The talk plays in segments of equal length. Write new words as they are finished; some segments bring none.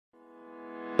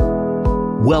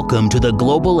Welcome to the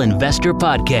Global Investor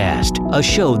Podcast, a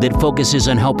show that focuses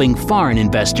on helping foreign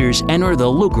investors enter the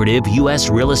lucrative U.S.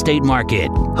 real estate market.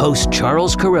 Host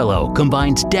Charles Carrillo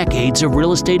combines decades of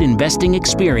real estate investing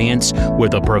experience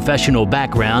with a professional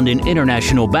background in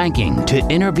international banking to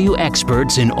interview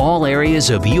experts in all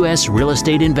areas of U.S. real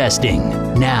estate investing.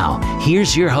 Now,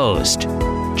 here's your host,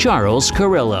 Charles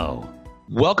Carrillo.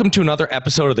 Welcome to another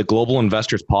episode of the Global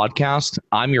Investors Podcast.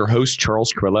 I'm your host,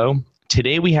 Charles Carrillo.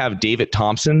 Today we have David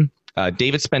Thompson.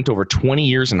 David spent over 20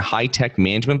 years in high-tech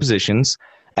management positions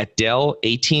at Dell,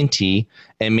 AT&T,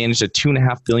 and managed a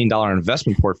 $2.5 billion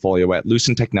investment portfolio at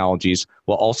Lucent Technologies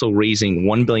while also raising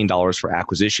 $1 billion for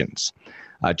acquisitions.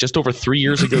 Just over 3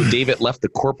 years ago, David left the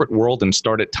corporate world and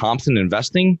started Thompson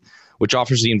Investing, which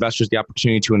offers the investors the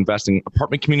opportunity to invest in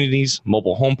apartment communities,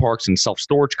 mobile home parks, and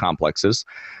self-storage complexes.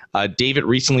 David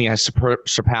recently has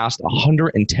surpassed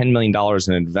 $110 million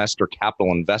in investor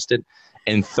capital invested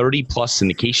in 30-plus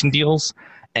syndication deals,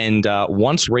 and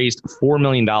once raised $4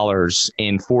 million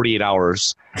in 48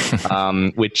 hours,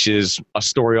 which is a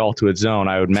story all to its own,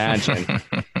 I would imagine.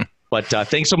 But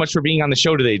thanks so much for being on the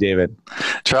show today, David.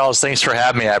 Charles, thanks for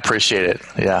having me. I appreciate it.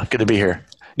 Yeah, good to be here.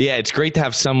 Yeah, it's great to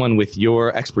have someone with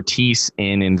your expertise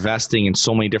in investing in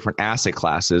so many different asset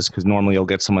classes, because normally you'll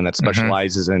get someone that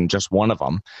specializes in just one of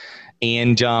them.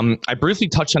 And I briefly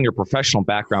touched on your professional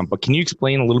background, but can you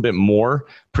explain a little bit more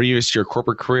previous to your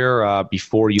corporate career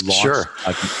before you launched? Sure.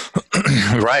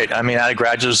 Right. I mean, out of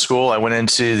graduate school, I went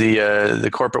into the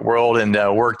corporate world and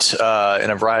worked in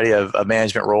a variety of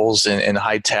management roles in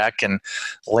high tech, and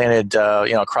landed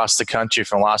across the country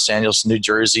from Los Angeles, New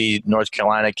Jersey, North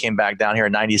Carolina. Came back down here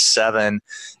in '97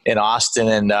 in Austin,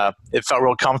 and it felt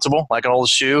real comfortable, like an old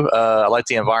shoe. I liked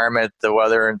the environment, the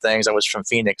weather, and things. I was from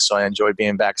Phoenix, so I enjoyed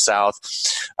being back south.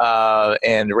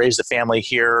 And raised a family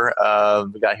here.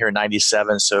 We got here in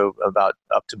 '97, so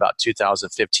up to about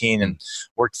 2015, and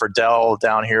worked for Dell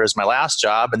down here as my last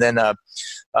job. And then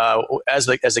as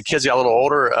the kids got a little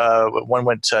older, one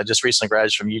went just recently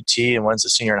graduated from UT, and one's a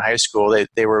senior in high school.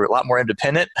 They were a lot more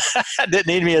independent. Didn't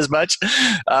need me as much,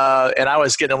 and I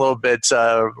was getting a little bit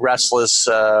restless.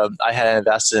 I had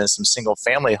invested in some single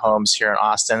family homes here in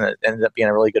Austin. It ended up being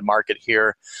a really good market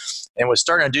here, and was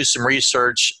starting to do some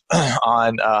research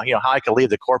on how I could leave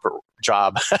the corporate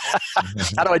job.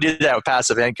 How do I do that with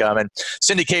passive income? And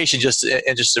syndication just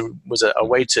was a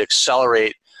way to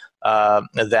accelerate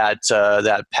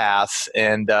that path.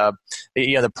 And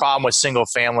the problem with single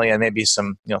family and maybe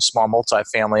some small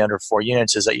multifamily under 4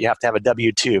 units is that you have to have a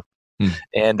W-2.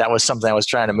 And that was something I was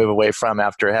trying to move away from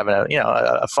after having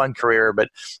a fun career, but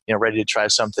ready to try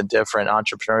something different,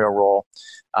 entrepreneurial role.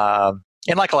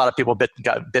 And like a lot of people,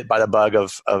 got bit by the bug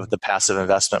of the passive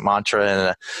investment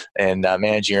mantra and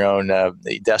managing your own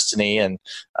destiny. And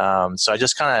so I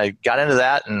just kind of got into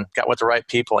that and got with the right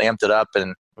people, amped it up,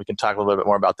 and we can talk a little bit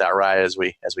more about that ride as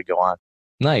we go on.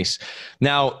 Nice.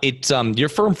 Now, your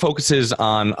firm focuses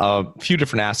on a few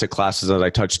different asset classes that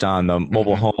I touched on: the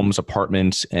mobile homes,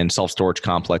 apartments, and self-storage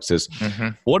complexes.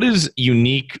 What is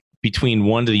unique between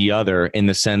one to the other in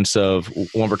the sense of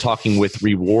when we're talking with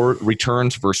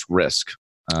returns versus risk?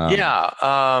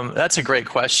 That's a great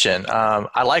question.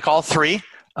 I like all three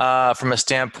from a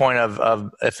standpoint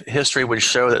of if history would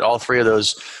show that all three of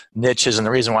those niches, and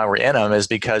the reason why we're in them is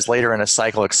because later in a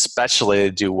cycle especially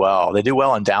they do well. They do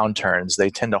well in downturns. They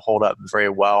tend to hold up very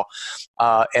well.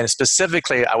 And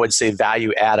specifically, I would say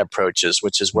value add approaches,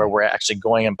 which is where we're actually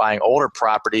going and buying older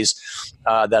properties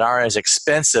that aren't as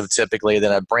expensive typically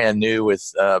than a brand new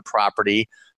with property.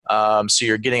 So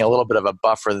you're getting a little bit of a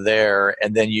buffer there,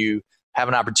 and then you have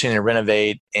an opportunity to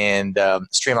renovate and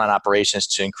streamline operations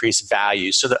to increase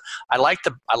value. So I like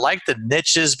the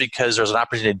niches because there's an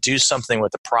opportunity to do something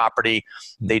with the property.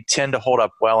 They tend to hold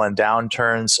up well in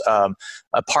downturns.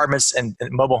 Apartments and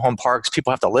mobile home parks,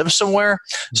 people have to live somewhere.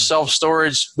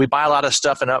 Self-storage, we buy a lot of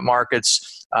stuff in up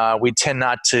markets. We tend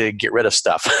not to get rid of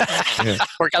stuff.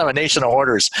 We're kind of a nation of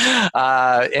hoarders.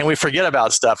 And we forget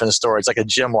about stuff in storage, like a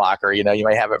gym locker. You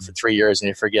may have it for 3 years and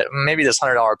you forget, maybe this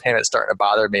 $100 payment is starting to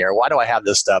bother me, or why do I have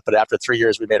this stuff? But after 3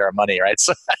 years, we made our money, right?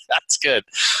 So that's good.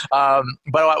 But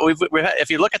if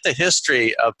you look at the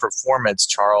history of performance,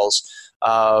 Charles,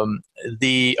 over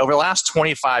the last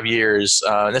 25 years,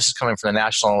 and this is coming from the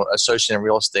National Association of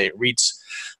Real Estate, REITs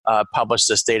publish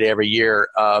this data every year.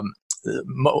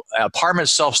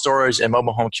 Apartments, self-storage, and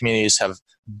mobile home communities have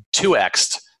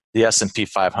 2x'd the S&P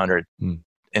 500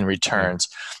 in returns.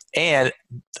 And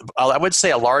I would say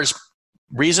a large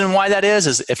reason why that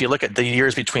is if you look at the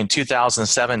years between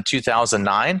 2007 and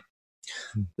 2009,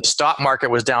 the stock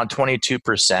market was down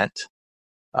 22%.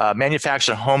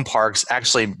 Manufactured home parks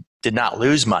actually did not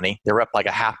lose money. They were up like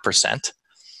 0.5%.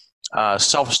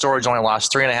 Self-storage only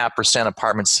lost 3.5%,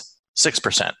 apartments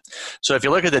 6%. So if you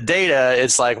look at the data,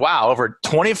 it's like, wow, over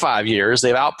 25 years,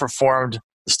 they've outperformed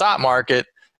the stock market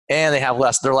and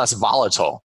they're less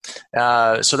volatile.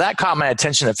 So that caught my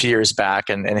attention a few years back,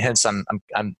 and hence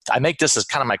I make this as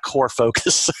kind of my core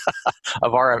focus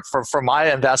for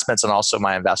my investments and also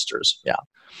my investors. Yeah.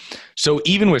 So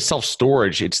even with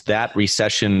self-storage, it's that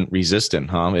recession resistant,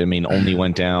 huh? I mean, only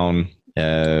went down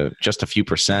just a few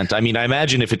percent. I mean, I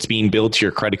imagine if it's being billed to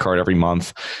your credit card every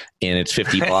month and it's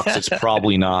 $50, it's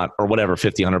probably not, or whatever,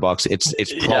 $50, $100.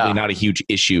 It's probably not a huge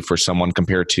issue for someone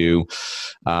compared to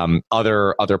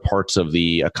other parts of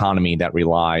the economy that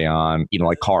rely on,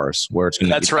 like cars, where it's going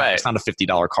to be it's not a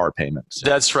 $50 car payment. So.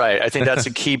 That's right. I think that's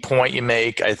a key point you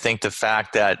make. I think the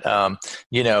fact that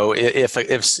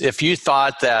if you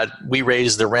thought that we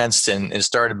raised the rents and it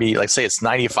started to be, like, say it's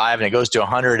 95 and it goes to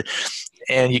 100.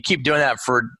 And you keep doing that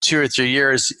for 2 or 3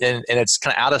 years, and it's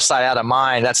kind of out of sight, out of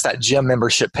mind. That's that gym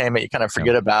membership payment you kind of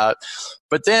forget about.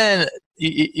 But then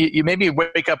you maybe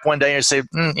wake up one day and you say,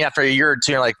 after a year or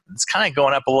two, you're like, it's kind of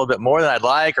going up a little bit more than I'd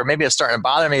like, or maybe it's starting to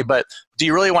bother me. But do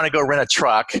you really want to go rent a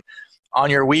truck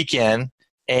on your weekend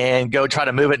and go try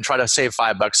to move it and try to save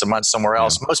 $5 a month somewhere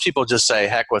else? Most people just say,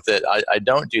 heck with it. I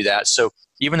don't do that. So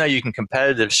even though you can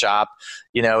competitive shop,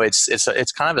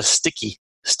 it's kind of a sticky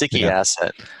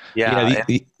asset. Yeah.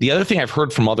 The other thing I've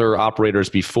heard from other operators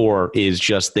before is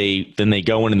just they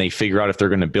go in and they figure out if they're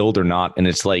going to build or not. And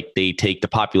it's like they take the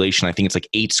population, I think it's like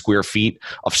 8 square feet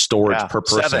of storage per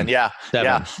person. 7.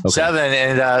 Okay. 7.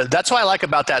 And that's what I like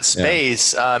about that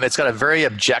space. It's got a very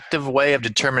objective way of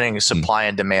determining supply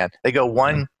and demand. They go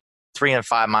 1, 3, and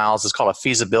 5 miles. It's called a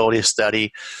feasibility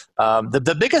study.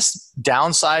 The biggest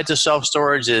downside to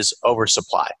self-storage is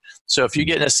oversupply. So if you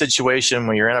get in a situation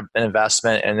where you're in an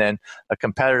investment and then a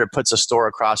competitor puts a store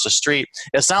across the street,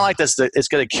 it's not like it's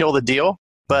going to kill the deal,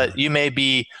 but you may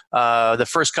be, the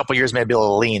first couple of years may be a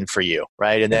little lean for you,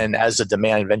 right? And then as the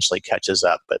demand eventually catches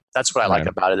up. But that's what I like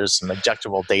about it. There's some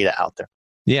objective data out there.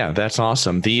 Yeah, that's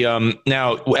awesome.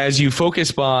 Now, as you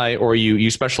focus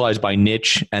you specialize by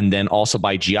niche and then also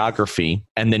by geography,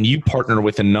 and then you partner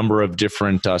with a number of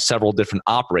several different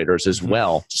operators as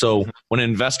well. So when an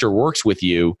investor works with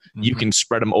you, you can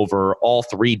spread them over all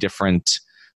 3 different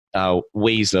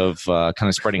ways of kind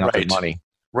of spreading out their money.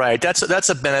 Right. That's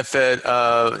a benefit.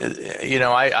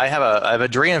 I have a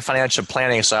degree in financial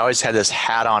planning, so I always had this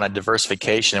hat on of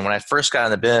diversification. And when I first got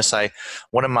in the business,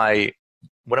 one of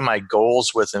my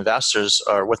goals with investors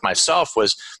or with myself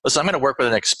was, listen, I'm going to work with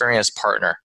an experienced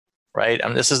partner, right?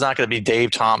 This is not going to be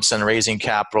Dave Thompson raising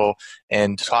capital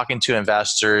and talking to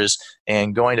investors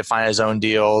and going to find his own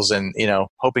deals and,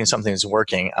 hoping something's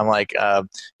working. I'm like,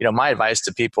 my advice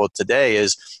to people today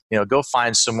is, go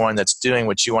find someone that's doing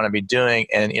what you want to be doing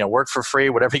and, work for free,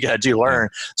 whatever you got to do, learn.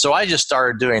 So I just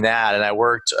started doing that, and I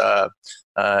worked,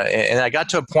 and I got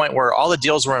to a point where all the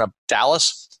deals were in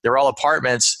Dallas. They were all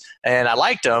apartments. And I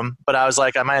liked them, but I was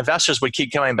like, my investors would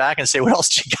keep coming back and say, what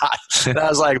else you got? And I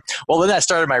was like, well, then I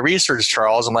started my research,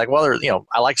 Charles. I'm like, well,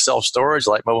 I like self-storage, I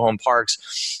like mobile home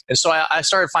parks. And so I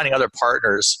started finding other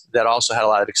partners that also had a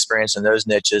lot of experience in those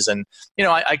niches. And,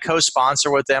 I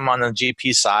co-sponsor with them on the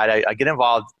GP side. I get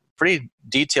involved pretty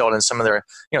detailed in some of their,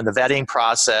 the vetting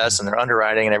process and their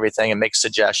underwriting and everything, and make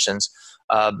suggestions.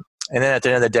 And then at the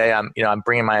end of the day, I'm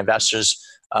bringing my investors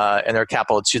and their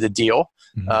capital to the deal.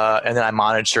 And then I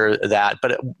monitor that.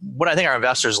 But what I think our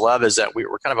investors love is that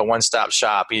we're kind of a one-stop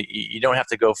shop. You don't have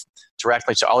to go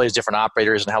directly to all these different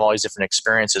operators and have all these different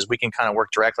experiences. We can kind of work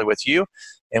directly with you,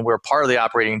 and we're part of the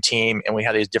operating team, and we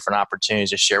have these different opportunities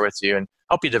to share with you and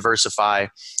help you diversify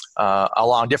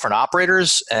along different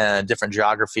operators and different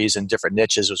geographies and different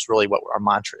niches is really what our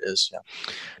mantra is. Yeah.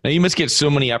 Now, you must get so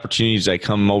many opportunities that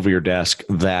come over your desk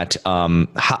that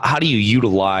how do you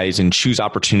utilize and choose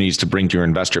opportunities to bring to your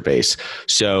investor base?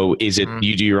 So is it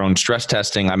you do your own stress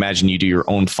testing? I imagine you do your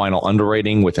own final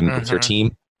underwriting with your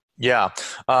team. Yeah.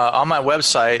 On my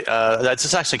website,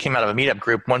 this actually came out of a meetup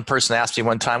group. One person asked me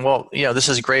one time, well, this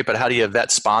is great, but how do you vet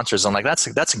sponsors? I'm like, that's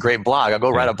a great blog. I'll go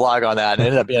write a blog on that. And it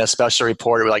ended up being a special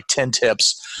report with like 10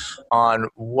 tips on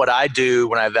what I do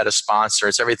when I vet a sponsor.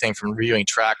 It's everything from reviewing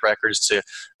track records to,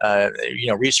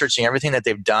 researching everything that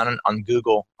they've done on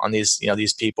Google on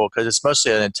these people, because it's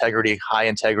mostly an high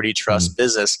integrity trust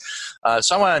business.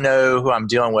 So I want to know who I'm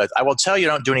dealing with. I will tell you,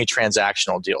 I don't do any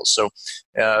transactional deals. So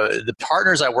the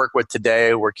partners I work with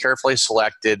today were carefully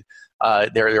selected.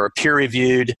 They were peer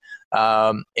reviewed,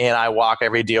 and I walk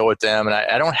every deal with them. And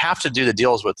I don't have to do the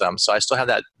deals with them, so I still have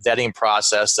that vetting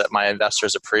process that my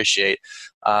investors appreciate.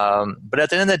 But at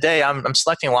the end of the day, I'm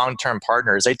selecting long-term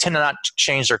partners. They tend to not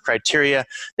change their criteria.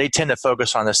 They tend to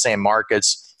focus on the same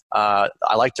markets.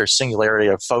 I like their singularity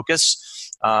of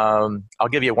focus. I'll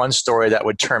give you one story that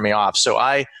would turn me off. So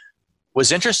I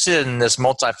was interested in this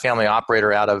multifamily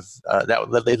operator out of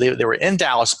they were in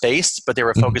Dallas based, but they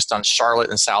were focused on Charlotte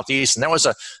and Southeast. And there was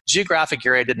a geographic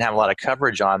area I didn't have a lot of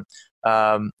coverage on.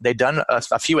 They'd done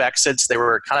a few exits. They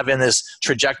were kind of in this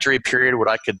trajectory period where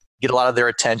I could get a lot of their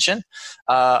attention.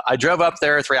 I drove up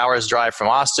there, 3 hours drive from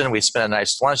Austin. We spent a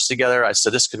nice lunch together. I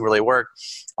said, this could really work.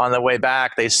 On the way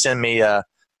back, they send me a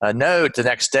note the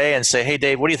next day and say, hey,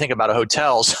 Dave, what do you think about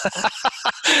hotels?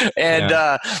 And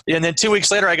then 2 weeks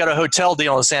later, I got a hotel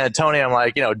deal in San Antonio. I'm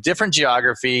like, different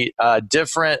geography,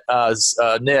 different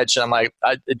niche. And I'm like,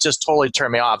 it just totally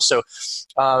turned me off. So,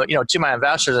 to my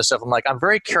investors and stuff, I'm like, I'm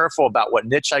very careful about what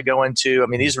niche I go into. I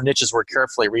mean, these were niches were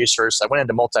carefully researched. I went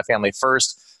into multifamily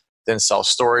first, then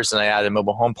self-storage, and I added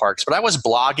mobile home parks. But I was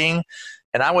blogging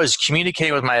and I was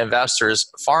communicating with my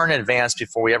investors far in advance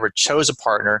before we ever chose a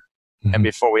partner. And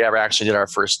before we ever actually did our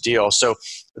first deal. So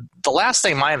the last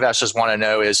thing my investors want to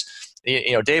know is,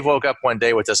 Dave woke up one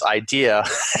day with this idea,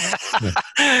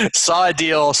 saw a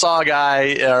deal, saw a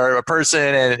guy or a person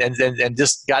and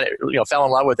just got it, fell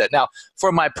in love with it. Now,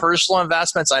 for my personal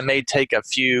investments, I may take a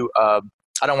few, I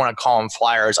don't want to call them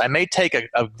flyers. I may take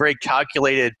a very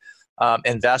calculated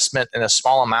investment in a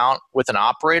small amount with an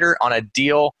operator on a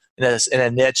deal in a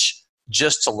niche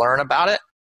just to learn about it.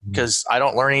 Because I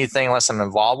don't learn anything unless I'm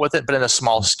involved with it, but in a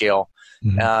small scale.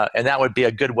 And that would be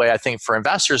a good way, I think, for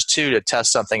investors, too, to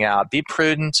test something out. Be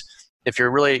prudent. If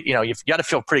you're really, you've got to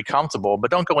feel pretty comfortable,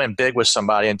 but don't go in big with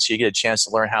somebody until you get a chance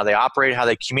to learn how they operate, how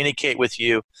they communicate with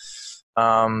you.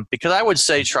 Because I would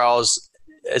say, Charles,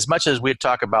 as much as we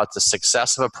talk about the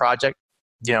success of a project,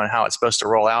 and how it's supposed to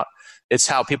roll out, it's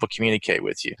how people communicate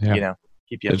with you,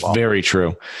 keep you involved. It's very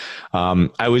true.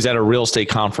 I was at a real estate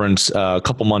conference a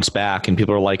couple months back, and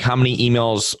people are like, how many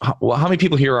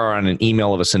people here are on an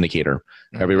email of a syndicator?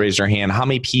 Everybody raised their hand. How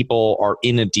many people are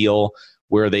in a deal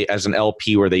where they, as an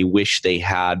LP, where they wish they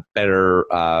had better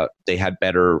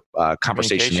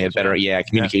conversation, they had better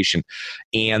communication.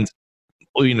 And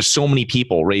so many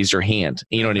people raise their hand,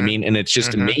 you know what I mean? And it's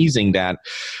just amazing that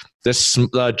this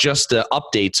just the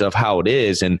updates of how it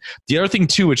is. And the other thing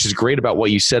too, which is great about what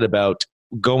you said about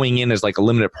going in as like a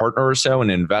limited partner or so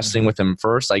and investing with them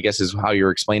first, I guess is how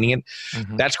you're explaining it.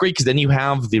 That's great, because then you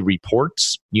have the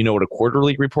reports, what a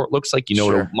quarterly report looks like,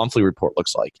 what a monthly report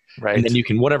looks like. Right. And then you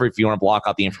can, if you want to block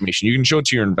out the information, you can show it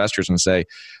to your investors and say,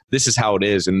 this is how it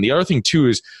is. And the other thing too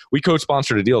is we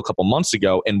co-sponsored a deal a couple months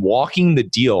ago, and walking the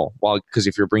deal, because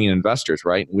if you're bringing investors,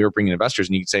 right? We were bringing investors,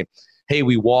 and you can say, hey,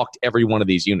 we walked every one of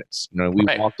these units. We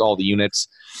walked all the units.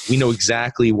 We know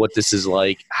exactly what this is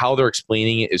like. How they're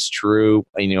explaining it is true,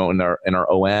 in our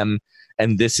OM.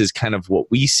 And this is kind of what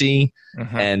we see.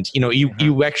 And,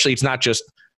 you actually, it's not just,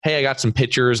 hey, I got some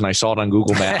pictures and I saw it on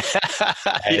Google Maps.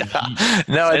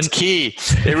 No, it's key.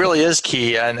 It really is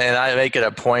key. And I make it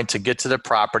a point to get to the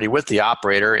property with the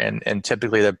operator, and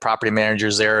typically the property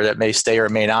managers there that may stay or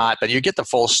may not, but you get the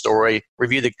full story,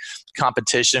 review the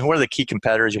competition. Who are the key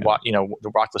competitors? You walk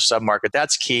the submarket.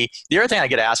 That's key. The other thing I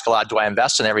get asked a lot, do I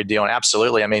invest in every deal? And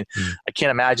absolutely. I mean, I can't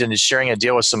imagine sharing a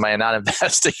deal with somebody and not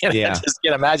investing in it. I just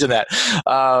can't imagine that.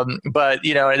 But,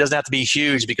 it doesn't have to be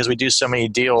huge because we do so many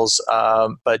deals.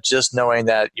 But just knowing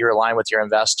that you're aligned with your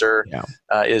investor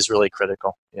is really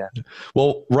critical. Yeah.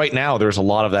 Well, right now there's a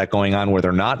lot of that going on where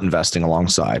they're not investing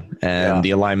alongside, and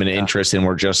the alignment of interest, and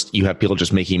you have people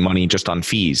just making money just on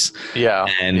fees.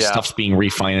 And stuff's being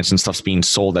refinanced and stuff's being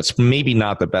sold. That's maybe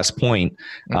not the best point,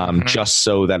 just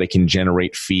so that it can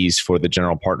generate fees for the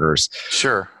general partners.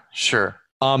 Sure.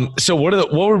 So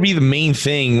what would be the main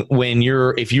thing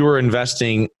if you were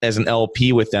investing as an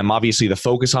LP with them? Obviously the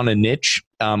focus on a niche,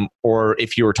 or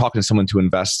if you were talking to someone to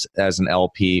invest as an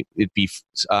LP, it'd be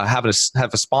have a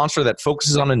sponsor that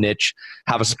focuses on a niche,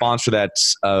 have a sponsor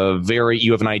that's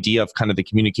you have an idea of kind of the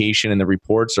communication and the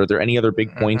reports. Are there any other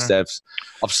big points of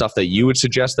stuff that you would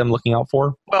suggest them looking out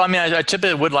for? Well, I mean, I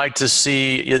typically would like to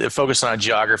see focus on a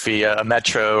geography, a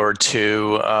metro or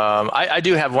two. I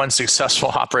do have one successful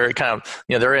operator, kind of,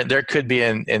 there could be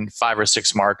in 5 or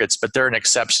 6 markets, but they're an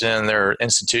exception and they're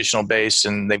institutional based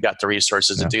and they've got the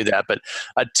resources to do that. But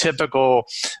a typical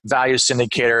value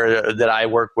syndicator that I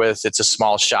work with, it's a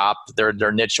small shop. They're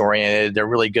niche oriented. They're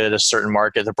really good at a certain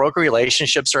market. The broker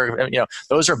relationships are,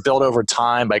 those are built over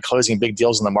time by closing big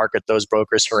deals in the market those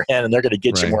brokers are in, and they're going to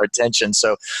get you more attention.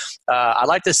 So I'd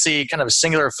like to see kind of a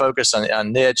singular focus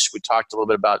on niche. We talked a little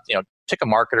bit about, pick a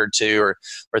market or two or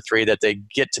three that they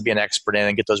get to be an expert in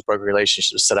and get those broker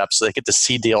relationships set up so they get to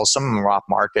see deals. Some of them are off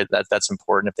market. That's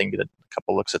important if they can get a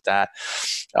couple looks at that.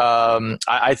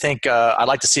 I think I'd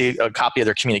like to see a copy of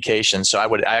their communication. So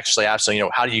I actually ask them,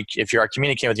 how do you, if you are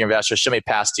communicating with your investors, show me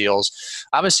past deals.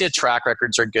 Obviously, track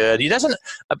records are good. A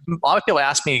lot of people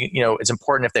ask me, it's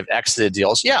important if they've exited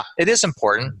deals. Yeah, it is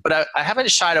important, but I haven't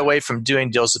shied away from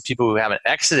doing deals with people who haven't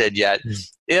exited yet.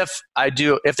 If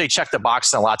they check the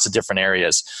box in lots of different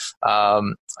areas.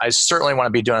 I certainly want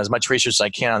to be doing as much research as I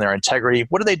can on their integrity.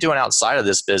 What are they doing outside of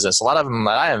this business? A lot of them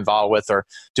that I'm involved with are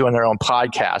doing their own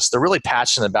podcasts. They're really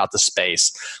passionate about the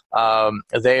space.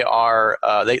 They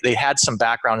had some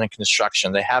background in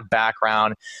construction. They have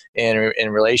background in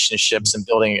relationships and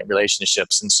building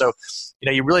relationships. And so,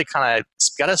 you really kind of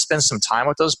got to spend some time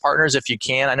with those partners if you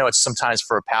can. I know it's sometimes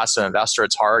for a passive investor,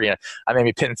 it's hard. I may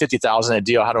be pitting $50,000 a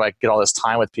deal. How do I get all this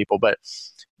time with people? But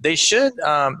they should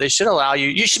allow you.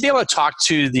 You should be able to talk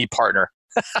to the partner.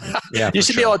 Yeah, you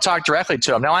should be able to talk directly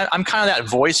to them. Now, I'm kind of that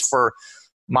voice for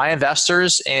my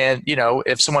investors, and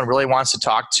if someone really wants to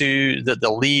talk to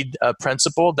the lead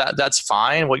principal, that's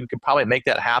fine. Well, you could probably make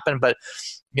that happen, but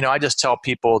I just tell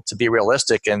people to be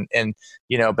realistic and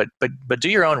but do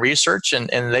your own research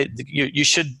and you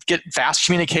should get fast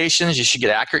communications. You should get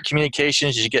accurate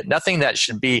communications. You should get nothing that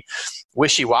should be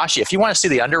wishy-washy. If you want to see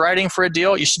the underwriting for a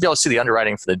deal, you should be able to see the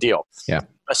underwriting for the deal. Yeah. If you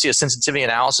want to see a sensitivity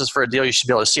analysis for a deal, you should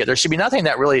be able to see it. There should be nothing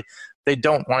that really they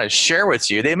don't want to share with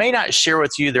you. They may not share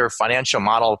with you their financial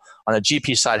model on the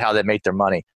GP side, how they make their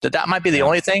money. That might be the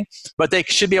only thing, but they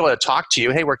should be able to talk to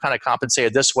you. Hey, we're kind of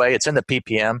compensated this way. It's in the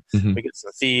PPM. Mm-hmm. We get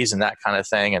some fees and that kind of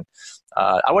thing. And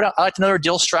I like to know their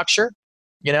deal structure.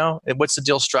 What's the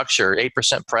deal structure?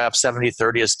 8% pref,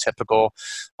 70-30 is typical.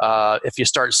 If you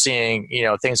start seeing,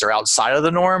 things are outside of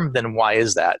the norm, then why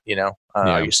is that?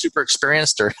 Are you super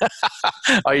experienced or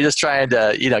are you just trying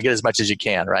to, get as much as you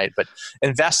can, right? But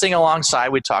investing alongside,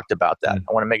 we talked about that.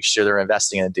 I want to make sure they're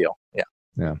investing in a deal. Yeah.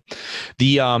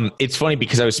 Yeah. It's funny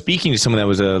because I was speaking to someone that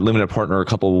was a limited partner a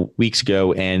couple weeks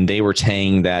ago, and they were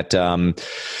saying that,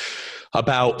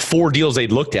 about 4 deals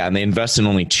they'd looked at and they invested in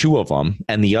only 2 of them,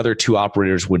 and the other 2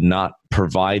 operators would not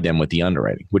provide them with the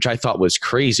underwriting, which I thought was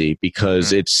crazy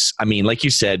because like you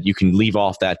said, you can leave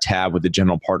off that tab with the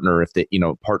general partner if the,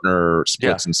 partner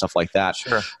splits and stuff like that.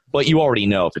 Sure. But you already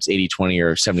know if it's 80-20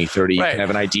 or 70-30, you can have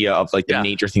an idea of the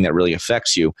major thing that really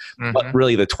affects you. Mm-hmm. But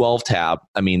really the 12 tab,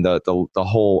 the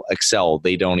whole Excel,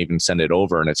 they don't even send it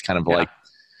over. And it's kind of like,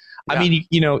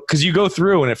 because you go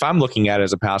through, and if I'm looking at it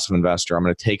as a passive investor, I'm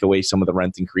going to take away some of the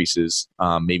rent increases,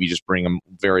 maybe just bring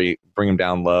them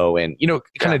down low, and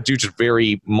kind of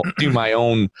do my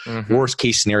own worst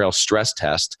case scenario stress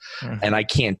test, and I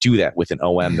can't do that with an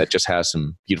OM that just has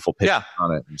some beautiful pictures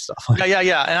on it and stuff.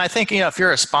 Yeah. And I think if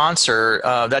you're a sponsor,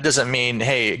 that doesn't mean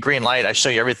hey, green light, I show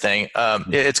you everything.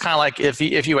 It's kind of like if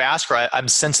you ask, right, I'm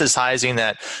sensitizing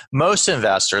that most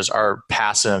investors are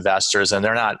passive investors, and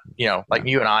they're not like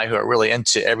you and I who are really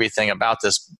into everything about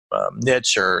this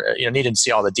niche or needing to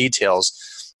see all the details.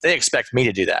 They expect me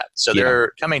to do that. So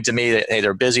they're coming to me that, hey,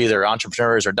 they're busy, they're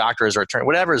entrepreneurs or doctors or attorneys,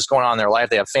 whatever is going on in their life.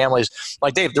 They have families.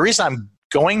 Like Dave, the reason I'm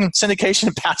going syndication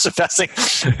and passive investing,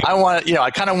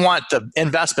 I kind of want the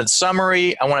investment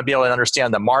summary. I want to be able to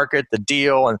understand the market, the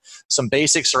deal, and some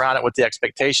basics around it, what the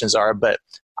expectations are. But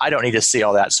I don't need to see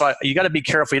all that. So you got to be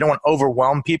careful. You don't want to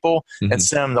overwhelm people and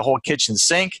send them the whole kitchen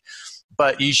sink.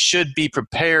 But you should be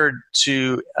prepared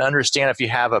to understand if you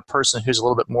have a person who's a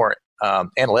little bit more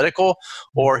analytical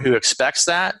or who expects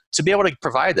that, to be able to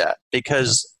provide that.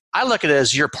 Because I look at it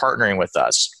as you're partnering with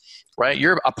us, right?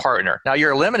 You're a partner. Now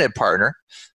you're a limited partner.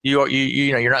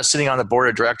 You're not sitting on the board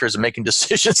of directors and making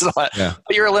decisions and all that. Yeah.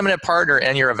 But you're a limited partner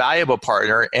and you're a valuable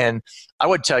partner. And I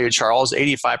would tell you, Charles,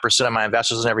 85% of my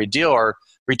investors in every deal are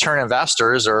return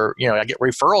investors, or I get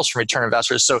referrals from return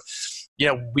investors. So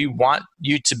we want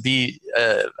you to be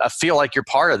feel like you're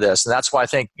part of this, and that's why I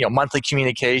think monthly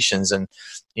communications and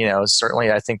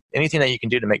certainly I think anything that you can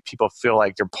do to make people feel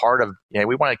like they're part of.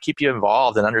 We want to keep you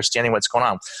involved in understanding what's going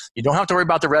on. You don't have to worry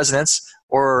about the residents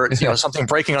or something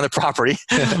breaking on the property,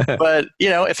 but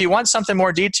if you want something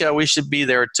more detailed, we should be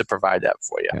there to provide that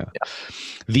for you.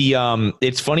 Yeah.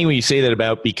 It's funny when you say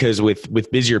that because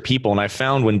with busier people, and I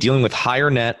found when dealing with higher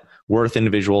net worth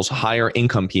individuals, higher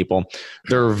income people,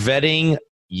 they're vetting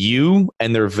you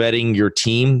and they're vetting your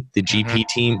team, the GP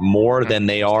team, more than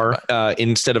they are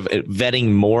instead of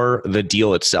vetting more the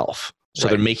deal itself. So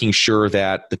they're making sure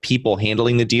that the people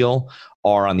handling the deal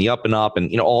are on the up and up,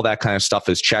 and all that kind of stuff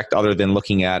is checked, other than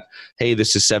looking at, hey,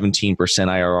 this is 17%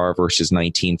 IRR versus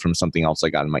 19 from something else I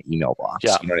got in my email box.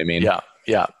 Yeah. You know what I mean?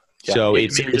 Yeah. So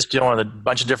it's just dealing with a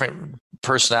bunch of different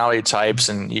personality types,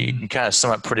 and you can kind of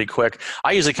sum up pretty quick.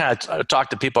 I usually kind of talk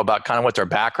to people about kind of what their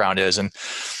background is, and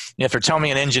if they're telling me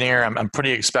an engineer, I'm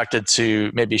pretty expected to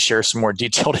maybe share some more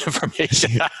detailed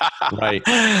information. Right.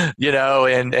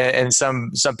 And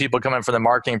some people come in from the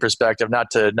marketing perspective,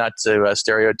 not to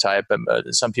stereotype, but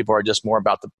some people are just more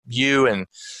about the you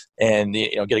and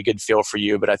get a good feel for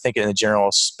you. But I think in the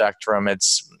general spectrum,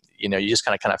 it's you just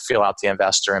kind of feel out the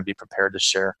investor and be prepared to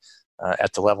share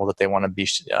at the level that they want to be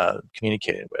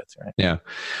communicated with, right? Yeah.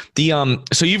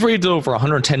 So you've raised over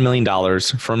 $110 million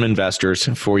from investors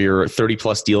for your 30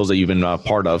 plus deals that you've been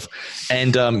part of.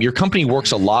 And your company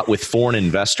works a lot with foreign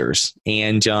investors.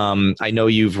 And I know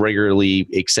you've regularly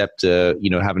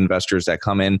have investors that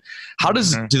come in. How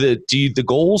does do the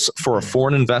goals for a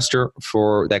foreign investor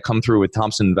that come through with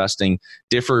Thompson Investing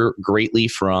differ greatly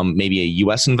from maybe a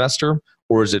U.S. investor?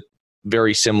 Or is it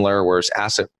very similar where it's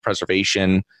asset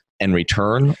preservation and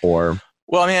return, or?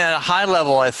 Well, I mean, at a high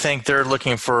level, I think they're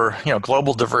looking for,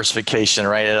 global diversification,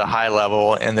 right? At a high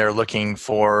level, and they're looking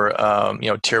for,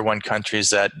 tier one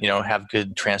countries that, have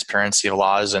good transparency of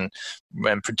laws and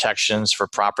protections for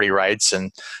property rights.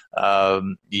 And,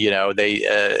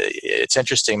 it's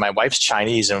interesting. My wife's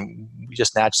Chinese, and we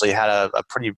just naturally had a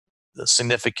pretty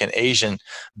significant Asian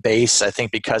base. I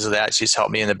think because of that, she's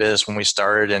helped me in the business when we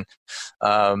started. And,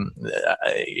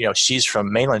 she's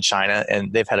from mainland China,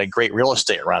 and they've had a great real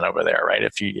estate run over there, right?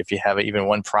 If you have even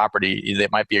one property, you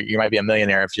might be a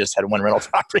millionaire if you just had one rental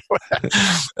property.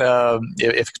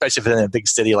 Especially if it's in a big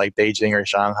city like Beijing or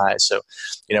Shanghai. So,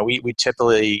 we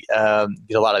typically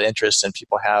get a lot of interest, and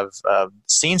people have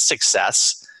seen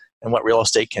success and what real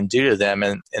estate can do to them.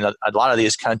 And a lot of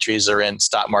these countries are in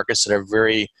stock markets that are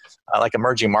very, like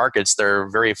emerging markets, they're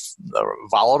very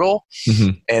volatile.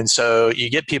 Mm-hmm. And so you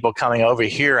get people coming over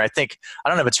here. I don't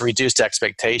know if it's reduced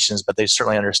expectations, but they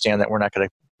certainly understand that we're not going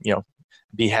to,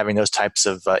 be having those types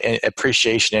of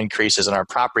appreciation increases in our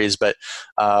properties, but,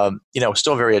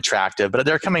 still very attractive. But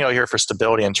they're coming over here for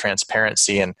stability and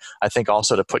transparency. And I think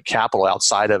also to put capital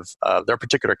outside of their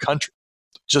particular country,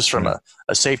 just from a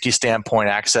safety standpoint,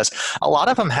 access. A lot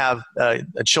of them have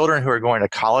children who are going to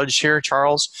college here,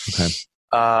 Charles. Okay.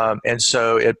 And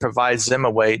so it provides them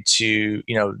a way to,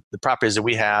 the properties that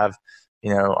we have,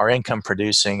 are income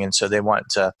producing. And so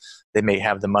they may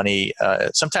have the money.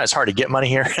 Sometimes it's hard to get money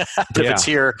here. If it's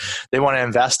here, they want to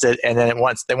invest it. And then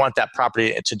they want that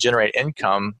property to generate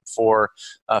income for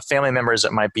family members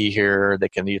that might be here they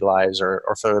can utilize,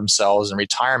 or for themselves in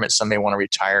retirement. Some may want to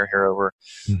retire here over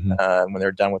when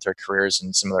they're done with their careers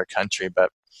in some other country. But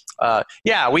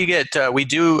we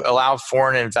do allow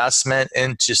foreign investment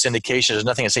into syndication. There's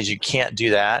nothing that says you can't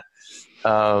do that.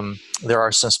 There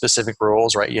are some specific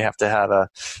rules, right? You have to have a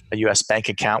U.S. bank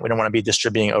account. We don't want to be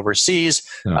distributing overseas.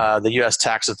 The U.S.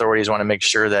 tax authorities want to make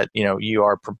sure that, you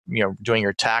are, doing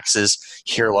your taxes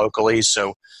here locally.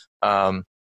 So,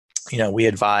 we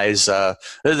advise, the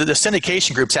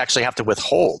syndication groups actually have to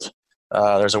withhold.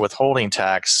 There's a withholding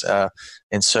tax.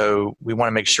 And so we want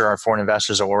to make sure our foreign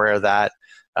investors are aware of that.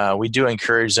 We do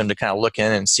encourage them to kind of look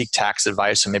in and seek tax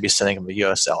advice, and maybe setting up a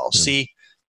U.S. LLC.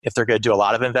 If they're going to do a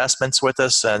lot of investments with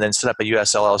us, then set up a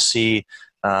U.S. LLC,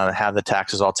 have the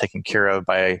taxes all taken care of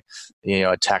by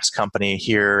a tax company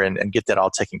here, and get that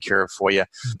all taken care of for you.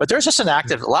 But there's just a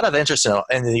lot of interest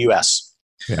in the U.S.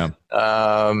 Yeah.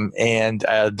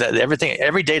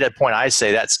 Every data point I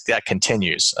say that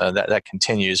continues. That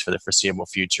continues for the foreseeable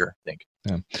future, I think.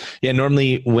 Yeah.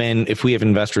 Normally, if we have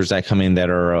investors that come in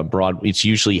that are abroad, it's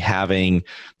usually having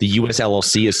the U.S.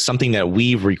 LLC is something that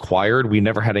we've required. We've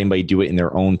never had anybody do it in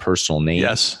their own personal name.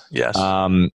 Yes.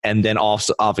 And then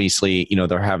also, obviously,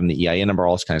 they're having the EIN number,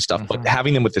 all this kind of stuff. Mm-hmm. But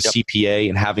having them with a CPA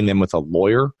and having them with a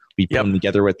lawyer, we put them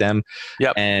together with them,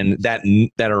 and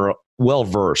that are well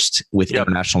versed with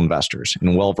international investors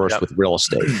and well versed with real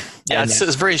estate.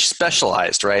 It's very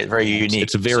specialized, right? Very unique.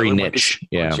 It's a very niche.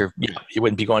 You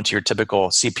wouldn't be going to your typical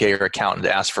CPA or accountant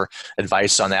to ask for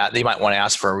advice on that. They might want to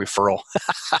ask for a referral.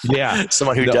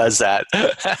 Someone who does that.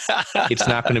 It's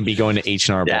not going to be going to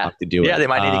H&R Block to do it. Yeah, they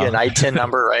might need to get an ITIN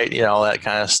number, right? All that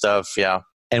kind of stuff. Yeah.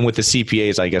 And with the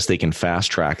CPAs, I guess they can fast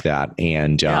track that,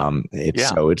 and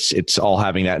so it's all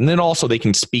having that, and then also they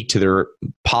can speak to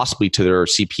possibly to their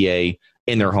CPA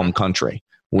in their home country,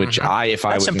 which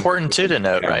that's important too to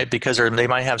note, right? Because they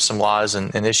might have some laws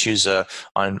and issues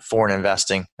on foreign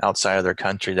investing outside of their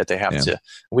country that they have to.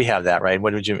 We have that, right?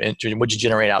 What would you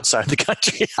generate outside of the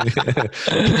country?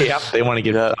 They want to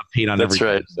get paid on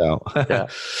everything.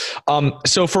 Right.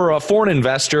 So for a foreign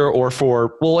investor, or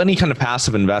for any kind of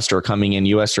passive investor coming in,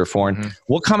 U.S. or foreign,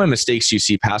 what common mistakes do you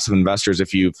see passive investors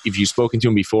if you've spoken to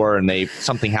them before and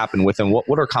something happened with them?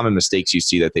 What are common mistakes you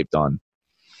see that they've done?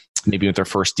 maybe with their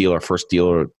first deal or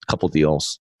a couple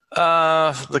deals?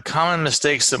 The common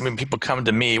mistakes that when people come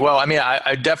to me, well, I mean,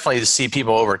 I definitely see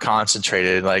people over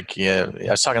concentrated. Like, I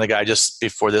was talking to the guy just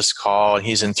before this call, and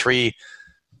he's in 3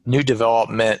 new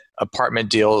development apartment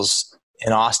deals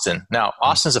in Austin. Now,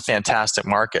 Austin's a fantastic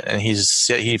market, and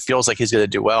he feels like he's going to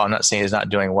do well. I'm not saying he's not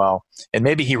doing well, and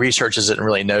maybe he researches it and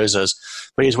really knows those.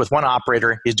 But he's with one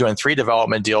operator. He's doing 3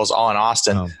 development deals all in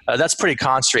Austin. That's pretty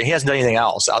concentrated. He hasn't done anything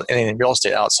else, any real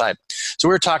estate outside. So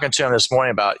we were talking to him this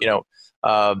morning about,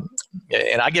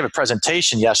 and I gave a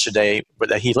presentation yesterday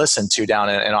that he listened to down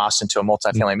in Austin to a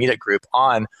multifamily meetup group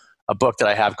on a book that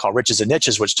I have called Riches and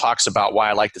Niches, which talks about why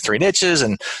I like the 3 niches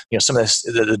and some of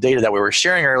the data that we were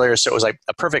sharing earlier. So it was like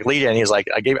a perfect lead in. He's like,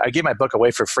 I gave my book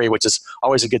away for free, which is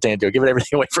always a good thing to do. Give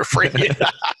everything away for free.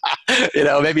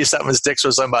 Maybe something sticks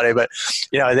with somebody, but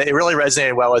it really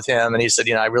resonated well with him. And he said,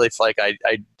 I really feel like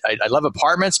I love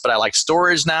apartments, but I like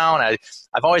storage now, and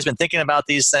I've always been thinking about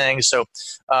these things. So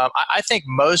I think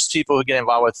most people who get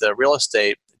involved with the real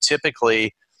estate,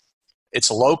 typically it's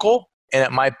local. And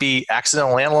it might be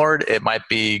accidental landlord. It might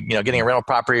be, getting a rental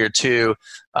property or 2.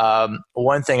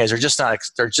 One thing is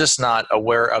they're just not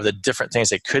aware of the different things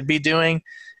they could be doing,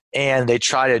 and they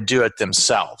try to do it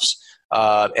themselves.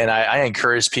 And I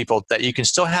encourage people that you can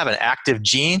still have an active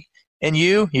gene in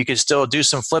you. You can still do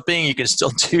some flipping. You can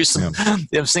still do some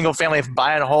single family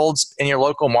buy and holds in your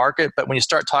local market. But when you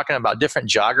start talking about different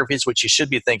geographies, which you should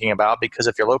be thinking about, because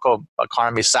if your local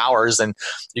economy sours, then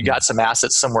you got some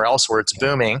assets somewhere else where it's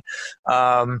booming.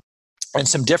 And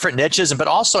some different niches, but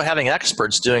also having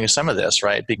experts doing some of this,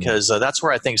 right? Because that's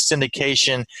where I think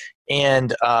syndication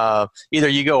and either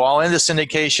you go all into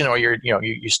syndication or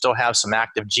you still have some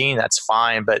active gene, that's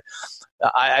fine. But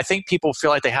I think people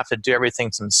feel like they have to do everything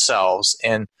themselves,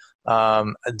 and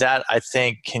that I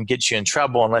think can get you in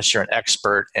trouble unless you're an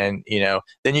expert, and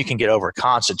then you can get over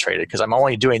concentrated because I'm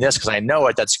only doing this because I know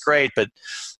it. That's great, but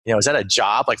is that a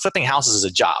job? Like flipping houses is a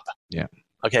job. Yeah.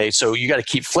 Okay, so you got to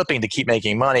keep flipping to keep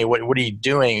making money. What are you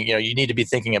doing? You need to be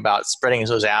thinking about spreading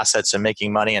those assets and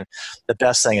making money. And the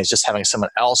best thing is just having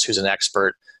someone else who's an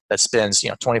expert that spends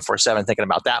 24/7 thinking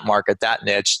about that market, that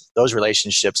niche, those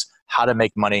relationships, how to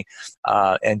make money,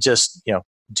 and just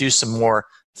do some more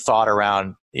thought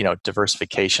around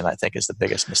diversification. I think is the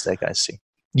biggest mistake I see.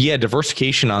 Yeah,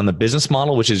 diversification on the business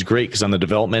model, which is great because on the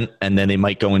development, and then they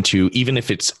might go into, even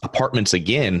if it's apartments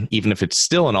again, even if it's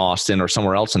still in Austin or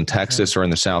somewhere else in Texas or in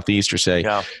the Southeast or say,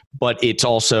 but it's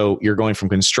also, you're going from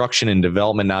construction and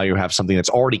development. Now you have something that's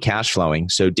already cash flowing.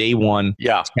 So day one,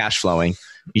 it's cash flowing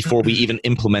before we even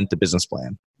implement the business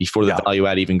plan, before the value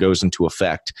add even goes into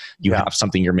effect. You have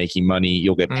something, you're making money,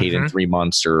 you'll get paid in 3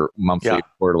 months or monthly,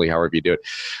 quarterly, however you do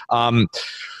it.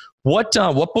 What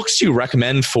books do you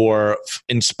recommend for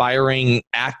inspiring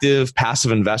active,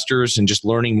 passive investors and just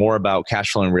learning more about cash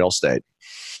flow and real estate?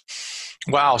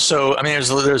 Wow. So, I mean,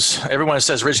 there's everyone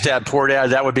says Rich Dad, Poor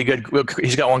Dad. That would be good.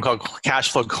 He's got one called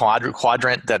Cash Flow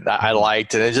Quadrant that I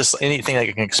liked. And it's just anything that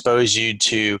can expose you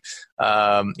to,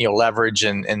 leverage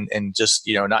and just,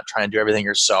 not trying to do everything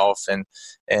yourself and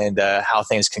how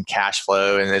things can cash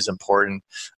flow and is important.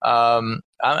 I'm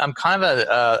kind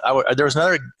of there was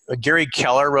another, Gary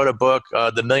Keller wrote a book,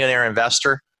 The Millionaire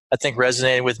Investor. I think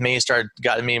resonated with me,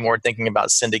 got me more thinking about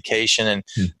syndication and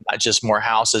not just more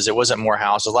houses. It wasn't more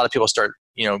houses. A lot of people start,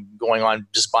 going on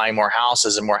just buying more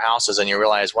houses, and you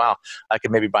realize, wow, I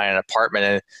could maybe buy an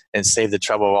apartment and save the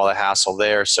trouble of all the hassle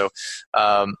there. So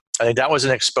I think that was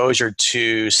an exposure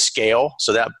to scale.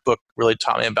 So that book really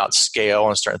taught me about scale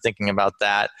and started thinking about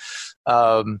that.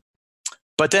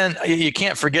 But then you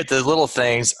can't forget the little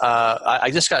things. I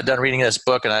just got done reading this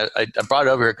book, and I brought it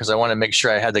over here because I wanted to make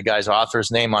sure I had the guy's author's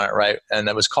name on it right. And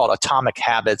it was called Atomic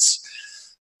Habits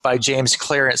by James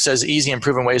Clear. And it says easy and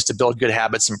proven ways to build good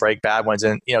habits and break bad ones.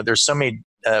 And, there's so many,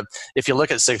 if you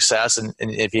look at success and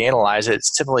if you analyze it,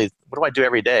 it's typically, what do I do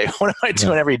every day? What am I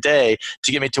doing every day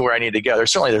to get me to where I need to go?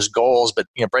 There's goals, but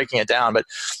breaking it down. But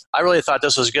I really thought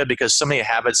this was good because so many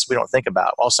habits we don't think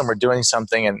about. All of a sudden we're doing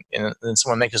something and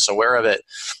someone makes us aware of it.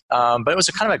 But it was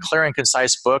a kind of a clear and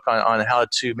concise book on how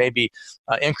to maybe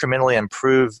incrementally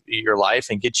improve your life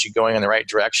and get you going in the right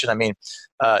direction. I mean,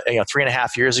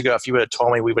 3.5 years ago, if you would have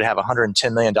told me we would have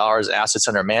 $110 million assets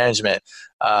under management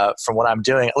from what I'm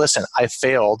doing, listen, I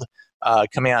failed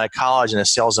coming out of college in a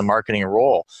sales and marketing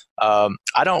role.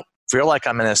 I don't feel like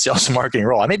I'm in a sales and marketing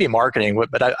role. I may be marketing,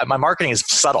 but my marketing is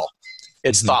subtle.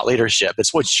 It's thought leadership.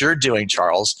 It's what you're doing,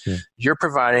 Charles. Yeah. You're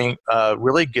providing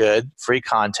really good free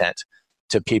content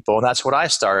to people. And that's what I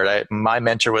started. My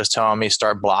mentor was telling me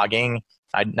start blogging,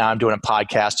 Now I'm doing a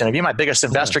podcast interview. My biggest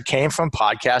investor came from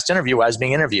podcast interview. I was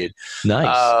being interviewed.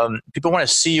 Nice. People want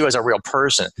to see you as a real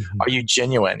person. Mm-hmm. Are you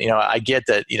genuine? I get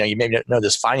that, you maybe don't know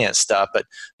this finance stuff, but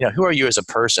who are you as a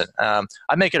person?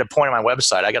 I make it a point on my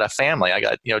website. I got a family. I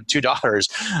got, 2 daughters.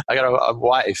 I got a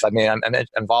wife. I mean, I'm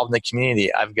involved in the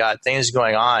community. I've got things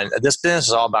going on. This business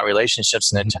is all about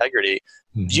relationships and integrity.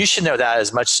 Mm-hmm. You should know that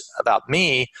as much about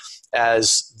me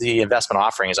as the investment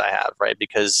offerings I have, right?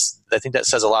 Because I think that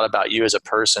says a lot about you as a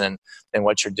person and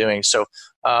what you're doing. So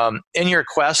in your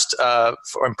quest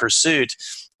and pursuit,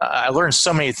 I learned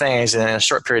so many things in a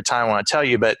short period of time I want to tell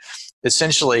you, but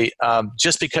essentially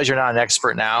just because you're not an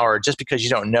expert now or just because you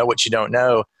don't know what you don't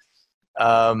know,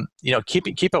 keep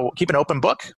an open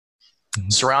book. Mm-hmm.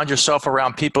 Surround yourself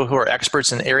around people who are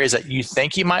experts in areas that you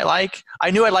think you might like. I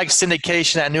knew I liked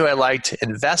syndication. I knew I liked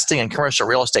investing in commercial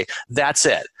real estate. That's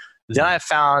it. Then I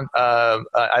found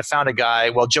a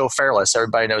guy, Joe Fairless.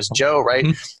 Everybody knows Joe, right?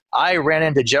 Mm-hmm. I ran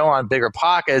into Joe on Bigger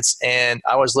Pockets, and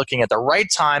I was looking at the right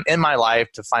time in my life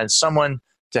to find someone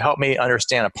to help me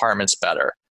understand apartments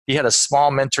better. He had a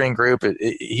small mentoring group.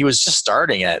 He was just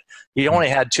starting it. He only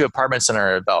had 2 apartments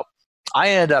under his belt. I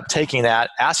ended up taking that,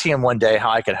 asking him one day how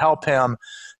I could help him.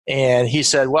 And he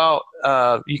said,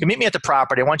 you can meet me at the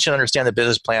property. I want you to understand the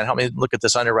business plan. Help me look at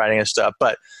this underwriting and stuff.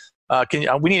 But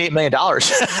we need $8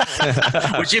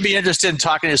 million. Would you be interested in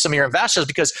talking to some of your investors?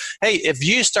 Because, hey, if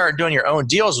you start doing your own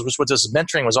deals, which is what this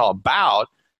mentoring was all about,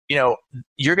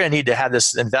 you're going to need to have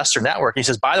this investor network. He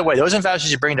says, by the way, those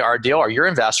investors you bring to our deal are your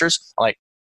investors. I'm like,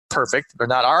 perfect. They're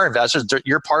not our investors.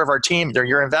 You're part of our team. They're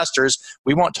your investors.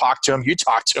 We won't talk to them. You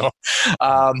talk to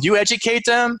them. You educate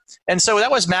them. And so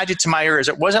that was magic to my ears.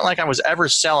 It wasn't like I was ever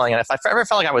selling. And if I ever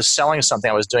felt like I was selling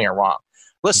something, I was doing it wrong.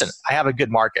 Listen, I have a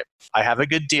good market. I have a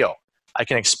good deal. I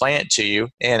can explain it to you,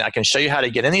 and I can show you how to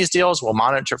get in these deals. We'll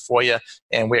monitor for you,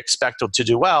 and we expect to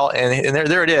do well. And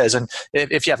there it is. And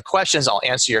if you have questions, I'll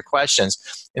answer your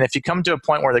questions. And if you come to a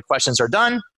point where the questions are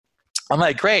done, I'm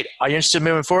like, great. Are you interested in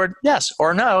moving forward? Yes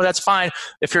or no. That's fine.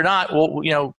 If you're not,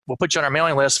 we'll put you on our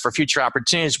mailing list for future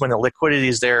opportunities when the liquidity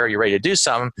is there. You're ready to do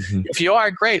something. Mm-hmm. If you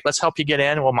are, great. Let's help you get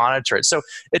in. We'll monitor it. So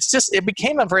it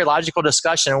became a very logical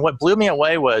discussion. And what blew me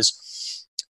away was,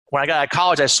 when I got out of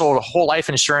college, I sold a whole life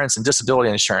insurance and disability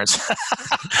insurance.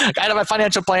 I had my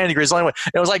financial planning degree.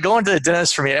 It was like going to the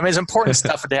dentist for me. I mean, it's important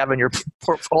stuff to have in your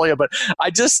portfolio, but I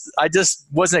just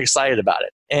wasn't excited about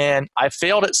it. And I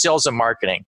failed at sales and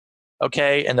marketing.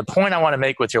 Okay. And the point I want to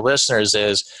make with your listeners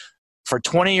is, for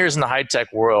 20 years in the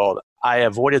high-tech world, I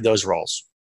avoided those roles.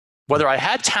 Whether I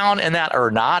had talent in that or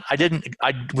not, I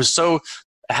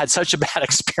had such a bad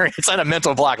experience. I had a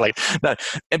mental block. But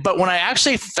when I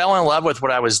actually fell in love with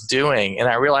what I was doing, and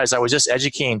I realized I was just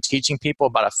educating, teaching people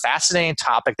about a fascinating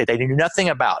topic that they knew nothing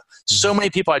about. So many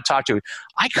people I talked to,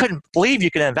 I couldn't believe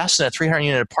you could invest in a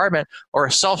 300-unit apartment or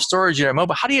a self-storage unit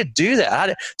mobile. How do you do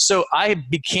that? So I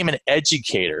became an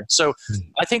educator. So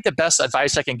I think the best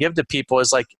advice I can give to people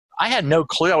is, I had no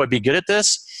clue I would be good at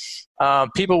this.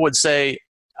 People would say,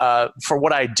 for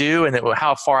what I do and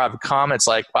how far I've come, it's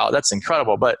like, wow, that's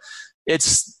incredible. But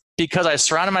it's because I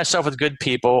surrounded myself with good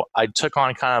people. I took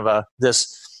on kind of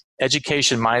this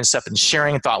education mindset and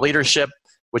sharing thought leadership,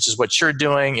 which is what you're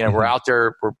doing. Mm-hmm. We're out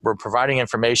there, we're providing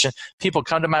information. People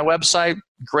come to my website,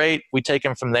 great. We take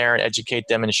them from there and educate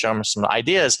them and show them some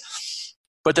ideas.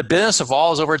 But the business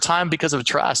evolves over time because of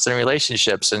trust and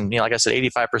relationships. And like I said,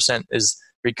 85% is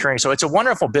recurring. So it's a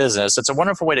wonderful business. It's a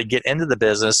wonderful way to get into the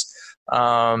business.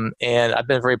 And I've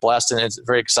been very blessed and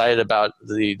very excited about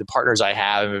the partners I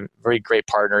have, very great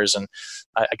partners. And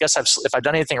I guess if I've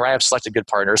done anything right, I've selected good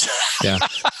partners. Yeah.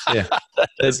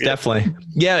 That's definitely.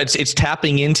 Yeah. It's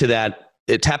tapping into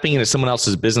tapping into someone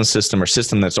else's business system or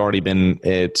system that's already been,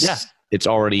 it's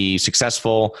already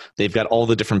successful. They've got all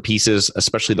the different pieces,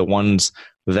 especially the ones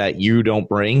that you don't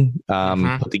bring,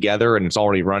 put together, and it's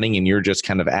already running, and you're just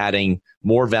kind of adding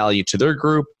more value to their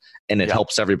group, and it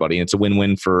helps everybody. And it's a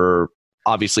win-win for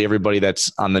obviously everybody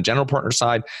that's on the general partner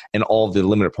side and all the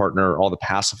limited partner, all the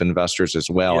passive investors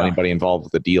as well. Anybody involved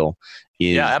with the deal.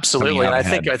 Absolutely. And I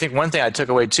think one thing I took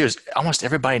away too is almost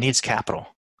everybody needs capital.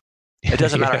 It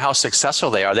doesn't matter how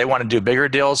successful they are. They want to do bigger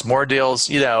deals, more deals,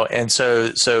 and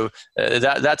so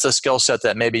that's a skill set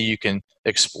that maybe you can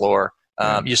explore.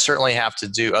 You certainly have to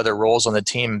do other roles on the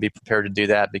team and be prepared to do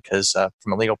that because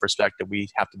from a legal perspective, we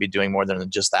have to be doing more than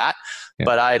just that. Yeah.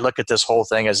 But I look at this whole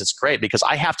thing as it's great because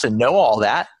I have to know all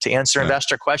that to answer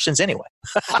investor questions anyway.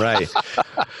 Right.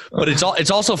 But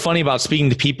it's also funny about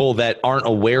speaking to people that aren't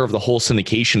aware of the whole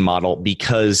syndication model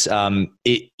because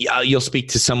you'll speak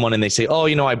to someone and they say, oh,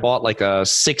 I bought like a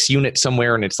 6 unit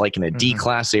somewhere and it's like in a D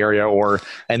class area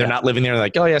and they're not living there. They're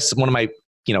like, oh yes, one of my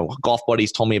golf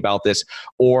buddies told me about this,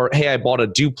 or, hey, I bought a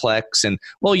duplex, and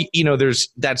well,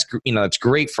 that's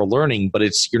great for learning, but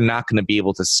you're not going to be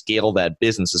able to scale that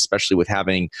business, especially with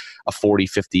having a 40,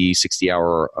 50, 60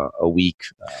 hour a week.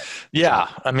 Yeah.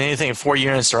 I mean, anything 4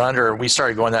 units or under, we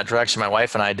started going that direction. My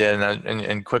wife and I did,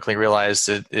 and quickly realized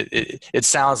it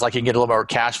sounds like you can get a little more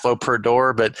cash flow per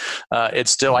door, but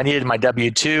it's still, I needed my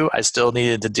W-2. I still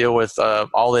needed to deal with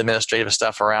all the administrative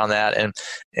stuff around that. And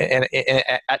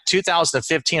at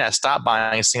 2015, I stopped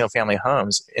buying single family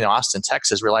homes in Austin,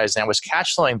 Texas, realizing I was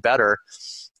cash flowing better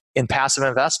in passive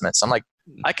investments. I'm like,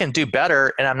 I can do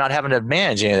better, and I'm not having to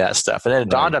manage any of that stuff. And then it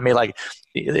dawned on me, like,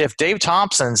 if Dave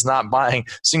Thompson's not buying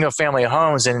single family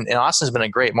homes, and Austin's been a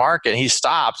great market, and he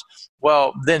stopped,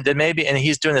 well, then maybe, and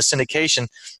he's doing the syndication,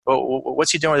 well,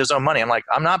 what's he doing with his own money? I'm like,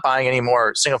 I'm not buying any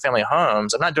more single family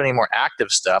homes. I'm not doing any more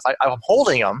active stuff. I'm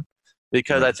holding them,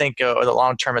 because I think in the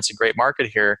long term, it's a great market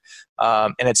here,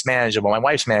 and it's manageable. My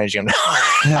wife's managing them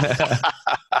now.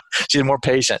 She's more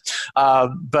patient.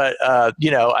 But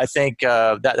I think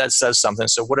that says something.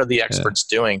 So what are the experts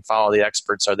doing? Follow the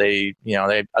experts. Are they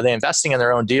investing in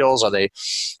their own deals? Are they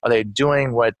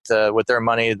doing what with their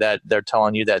money that they're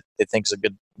telling you that they think is a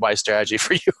good wise strategy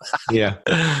for you? Yeah.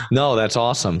 No, that's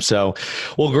awesome. So,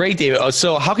 well, great, David.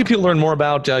 So how can people learn more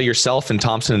about yourself and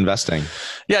Thompson Investing?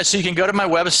 Yeah, so you can go to my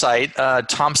website,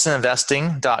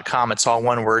 thompsoninvesting.com. It's all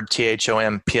one word,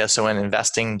 THOMPSON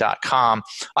investing.com.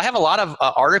 I have a lot of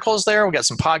articles there. We've got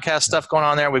some podcast stuff going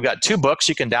on there. We've got 2 books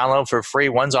you can download for free.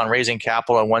 One's on raising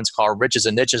capital, and one's called Riches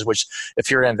and Niches, which,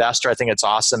 if you're an investor, I think it's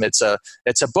awesome. It's a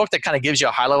book that kind of gives you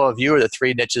a high-level view of the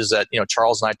 3 niches that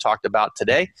Charles and I talked about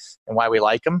today and why we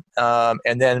like them.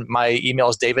 And then my email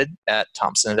is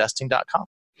david@thompsoninvesting.com.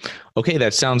 Okay,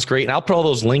 that sounds great. And I'll put all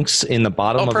those links in the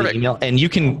bottom of the email, and you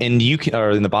can,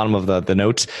 or in the bottom of the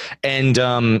notes. And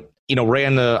right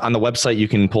on the website, you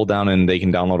can pull down and they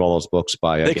can download all those books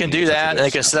by. They can do that. And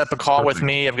they can set up a call with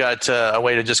me. I've got a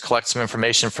way to just collect some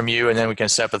information from you, and then we can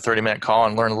set up a 30-minute call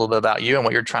and learn a little bit about you and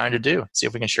what you're trying to do. See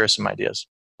if we can share some ideas.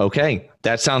 Okay,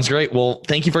 that sounds great. Well,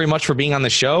 thank you very much for being on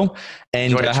the show.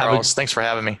 And Charles, thanks for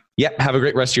having me. Yeah, have a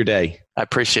great rest of your day. I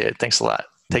appreciate it. Thanks a lot.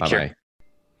 Take care.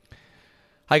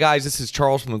 Hi guys, this is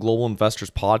Charles from the Global Investors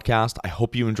Podcast. I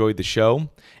hope you enjoyed the show.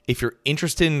 If you're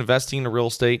interested in investing in real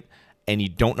estate and you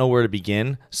don't know where to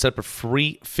begin, set up a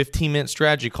free 15-minute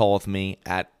strategy call with me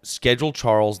at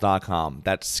schedulecharles.com.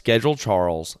 That's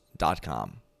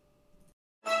schedulecharles.com.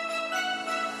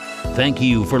 Thank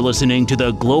you for listening to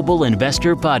the Global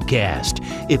Investor Podcast.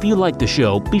 If you like the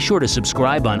show, be sure to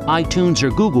subscribe on iTunes or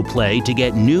Google Play to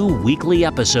get new weekly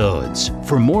episodes.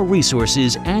 For more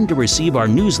resources and to receive our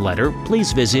newsletter,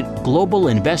 please visit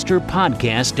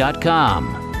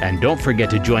globalinvestorpodcast.com. And don't forget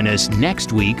to join us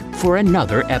next week for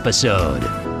another episode.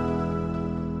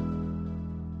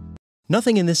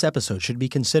 Nothing in this episode should be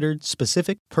considered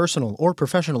specific, personal, or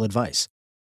professional advice.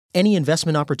 Any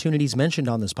investment opportunities mentioned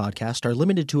on this podcast are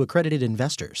limited to accredited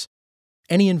investors.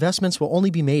 Any investments will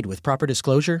only be made with proper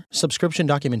disclosure, subscription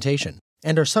documentation,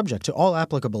 and are subject to all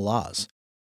applicable laws.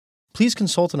 Please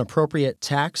consult an appropriate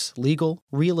tax, legal,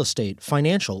 real estate,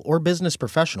 financial, or business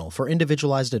professional for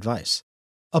individualized advice.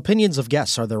 Opinions of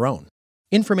guests are their own.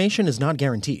 Information is not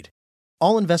guaranteed.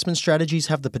 All investment strategies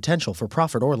have the potential for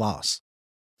profit or loss.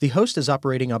 The host is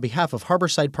operating on behalf of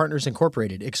Harborside Partners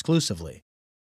Incorporated exclusively.